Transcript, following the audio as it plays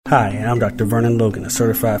Hi, I'm Dr. Vernon Logan, a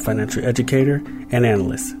certified financial educator and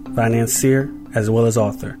analyst, financier, as well as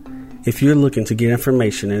author. If you're looking to get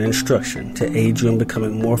information and instruction to aid you in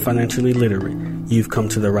becoming more financially literate, you've come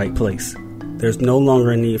to the right place. There's no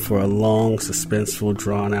longer a need for a long, suspenseful,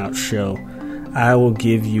 drawn-out show. I will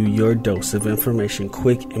give you your dose of information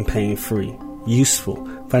quick and pain-free. Useful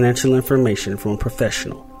financial information from a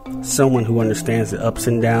professional. Someone who understands the ups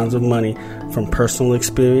and downs of money from personal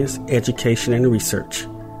experience, education, and research.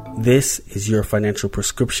 This is your financial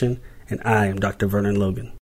prescription, and I am Dr. Vernon Logan.